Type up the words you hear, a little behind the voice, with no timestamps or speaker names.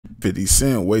50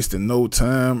 Cent wasting no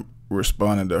time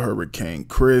responding to Hurricane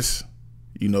Chris,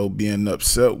 being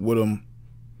upset with him.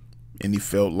 And he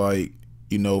felt like,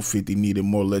 50 needed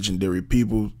more legendary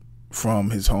people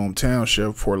from his hometown,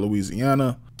 Shreveport,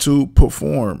 Louisiana, to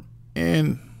perform.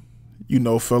 And,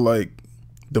 felt like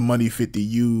the money 50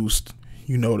 used,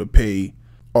 to pay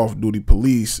off-duty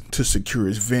police to secure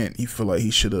his vent, he felt like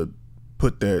he should have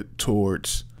put that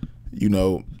towards,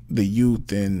 the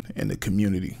youth and the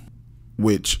community,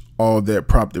 which all that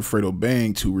prompted Fredo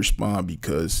Bang to respond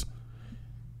because,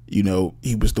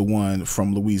 he was the one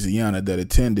from Louisiana that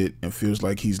attended and feels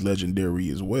like he's legendary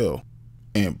as well.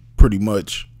 And pretty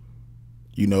much,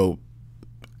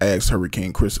 asked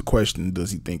Hurricane Chris a question,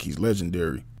 does he think he's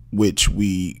legendary? Which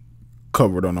we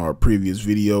covered on our previous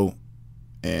video.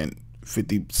 And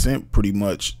 50 Cent pretty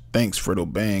much thanks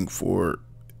Fredo Bang for,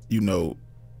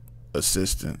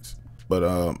 assistance.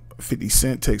 But 50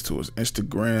 Cent takes to his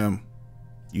Instagram,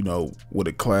 with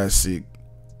a classic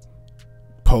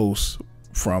post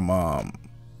from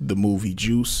the movie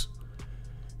Juice,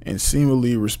 and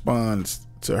seemingly responds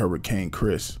to Hurricane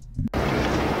Chris.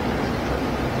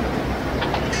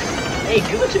 Hey,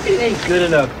 what you mean ain't good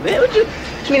enough, man? What you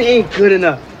mean ain't good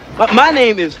enough? My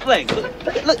name is Flex.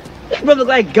 Look, brother look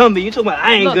like Gumby. You talking about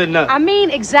I ain't good enough? I mean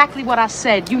exactly what I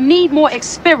said. You need more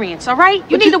experience, all right?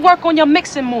 You need to work on your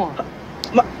mixing more.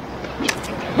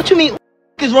 What you mean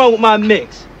is wrong with my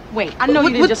mix? Wait, I know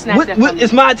you didn't just snatch that from me.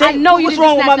 It's my take. I know you What's didn't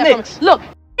wrong with snatch my that mix? from me. Look,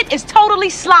 it is totally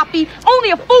sloppy.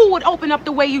 Only a fool would open up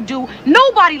the way you do.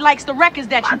 Nobody likes the records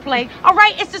that you play, all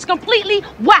right? It's just completely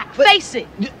whack. Face it.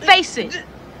 Face it.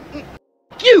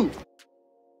 You.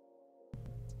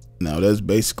 Now that's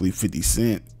basically 50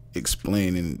 Cent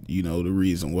explaining, the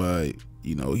reason why,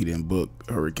 he didn't book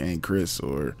Hurricane Chris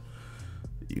or,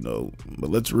 but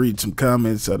let's read some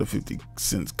comments out of 50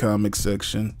 Cent's comment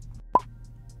section.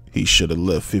 He should have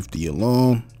left 50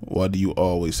 alone. Why do you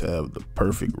always have the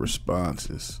perfect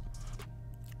responses?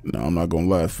 Now, I'm not gonna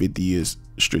lie, 50 is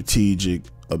strategic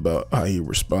about how he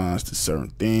responds to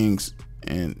certain things,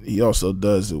 and he also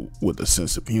does it with a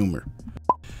sense of humor.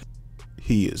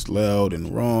 He is loud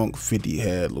and wrong. 50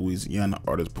 had Louisiana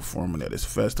artists performing at his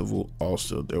festival.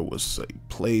 Also, there was a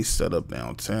place set up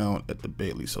downtown at the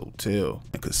Bailey's Hotel,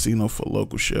 a casino for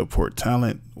local Shreveport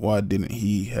talent. Why didn't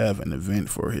he have an event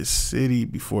for his city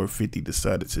before 50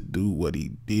 decided to do what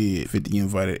he did? 50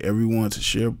 invited everyone to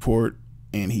Shreveport,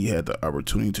 and he had the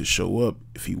opportunity to show up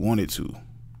if he wanted to.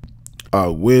 I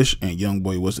wish and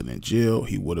Youngboy wasn't in jail.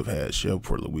 He would have had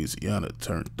Shreveport, Louisiana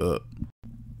turned up.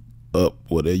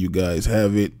 Well, there you guys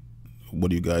have it. What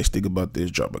do you guys think about this?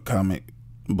 Drop a comment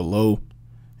below,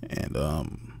 and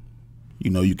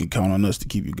you can count on us to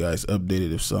keep you guys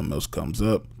updated if something else comes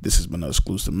up. This has been an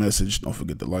exclusive message. Don't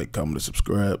forget to like, comment, and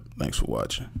subscribe. Thanks for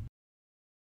watching.